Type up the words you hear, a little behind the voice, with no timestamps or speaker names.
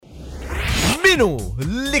Minu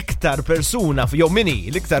l-iktar persuna, jew mini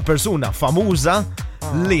l-iktar persuna famuża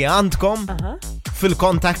li għandkom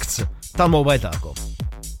fil-contacts tal-mobile tagħkom?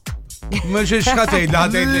 Mux xkatej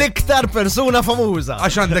daħdej. L-iktar persuna famuża.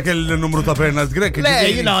 Għax għandek il-numru ta' Bernard Grek. Le,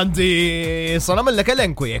 jina għandi, sana mill-lek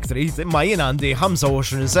elenku jek trid, imma jina għandi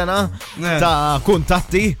 25 sena ta'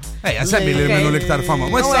 kuntatti. Ejja, semmi li minnu l-iktar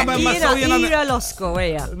fama. Ira Losko,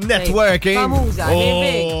 eja. Networking. Famuża,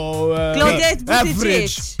 Claudette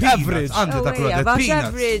Buttigieg. Average. Għandi ta' Claudette.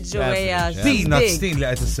 Average, eja. Peanuts din li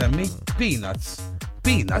għet semmi.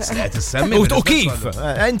 Peanuts li għet semmi. U kif?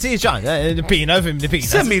 Inti ċan, peanut, fimni peanut.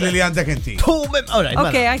 Semmi li għandek inti.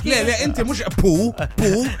 Le, inti mux pu,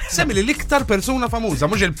 semmi li l-iktar persuna famuża,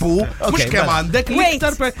 mux il-pu, mux kem għandek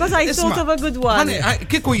l-iktar persuna. Because I thought of a good one.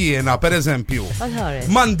 Kiku jiena, per eżempju,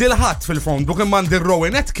 mandi l-ħat fil-Facebook, mandi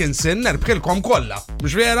Rowan Atkinson, nerbħilkom kolla.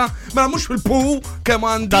 Mux vera? Mela mux fil-pu, kem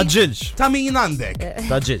għandi. Ta' ġilġ. Ta' min għandek.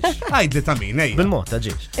 Ta' ġilġ. Għajdli ta' min, ej. Bil-mod, ta'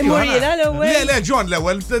 ġilġ. Imurjina l-ewel. Le, John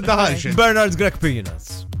l-ewel, daħalx. Bernard Grek Peanuts.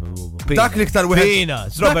 Dak liktar wieħed.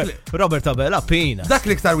 Peanuts. Robert Abela, Peanuts. Dak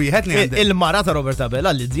liktar wieħed li għandek. Il-mara ta' Robert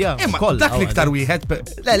Abela li dija. Dak liktar wieħed.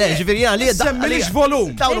 Le, ġifieri li semmilix volum.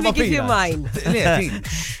 Let me give you mine.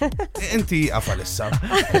 Inti għafalissa.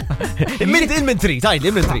 Il-min trit, għajli,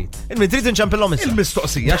 il-min trit. Il-min trit nċampillom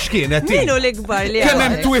il-mistoqsija x'kienet. Minu l-ikbar li Kemm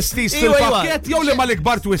hemm twisties fil-pakket jew li ma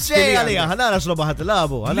l-ikbar twisties li għalija, ħanara xlobaħat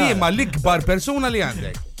il-labu. Li ma l-ikbar persuna li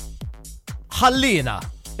għandek. Ħallina.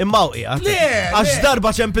 Immawqija. Għax darba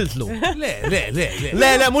ċempiltlu.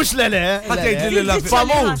 Le, mux le. Ħatejt li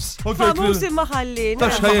l-famus. Famus imma ħallina.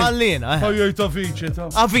 Ħallina. Ħajjaj ta' Vici.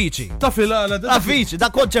 Avvici. Ta' filala. Avvici, da'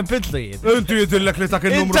 kod ċempiltlu jien. Inti jidillek li dak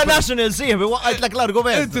il-numru. International siħbi, waqqajt lak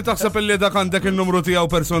l-argument. Inti taħseb li dak għandek il-numru tijaw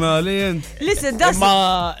personali. Listen, this is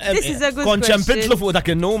a good question. Kon ċempiltlu fuq dak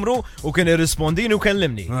il-numru u kien irrispondini u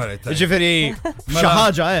kellimni. Ġifiri,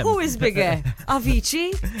 xaħġa hemm. Who is bigger? Avvici?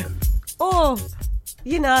 Oh.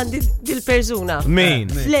 Jina għandi dil-persuna. Min?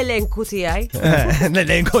 L-elenku tijaj.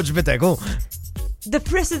 L-elenku ġbiteku. The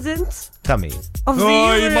president ta' min? of the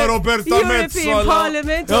European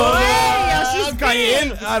Parliament. Għajin.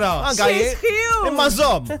 Imma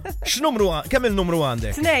zom. X'numru, kemm il-numru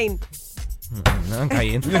għandek? 2.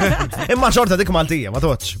 Għajin. Imma xorta dik Maltija, ma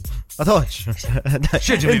toċ.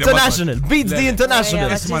 International, beat the international.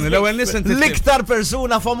 Isman, l-ewel nisin l-iktar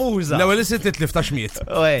persuna famuża. L-ewel nisin titlif ta' xmiet.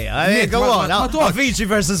 Avvici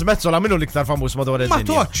versus Mezzola, minnu l-iktar famuż madwar il-dinja. Ma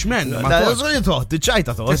toċ, men. Ma toċ,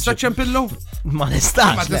 diċajta toċ. Tista' ċempillu? Ma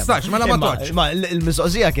nistax. Ma tistax, ma la ma toċ. Ma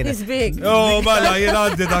il-mistoqsija kienet. It's big. Oh, mala, jena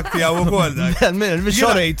għaddi dak tijaw u kol.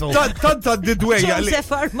 Il-mixorejtu. Tant għaddi dwejja. Josef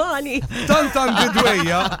Armani. Tant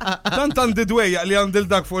għaddi dwejja li għandil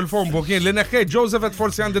dak fuq il-fombo kien li neħħej Joseph et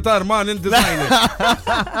forsi għandi ta' Armani il-designer.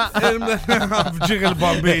 Bġiħ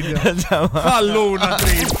il-bambini. Għalluna.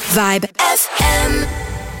 Vibe FM.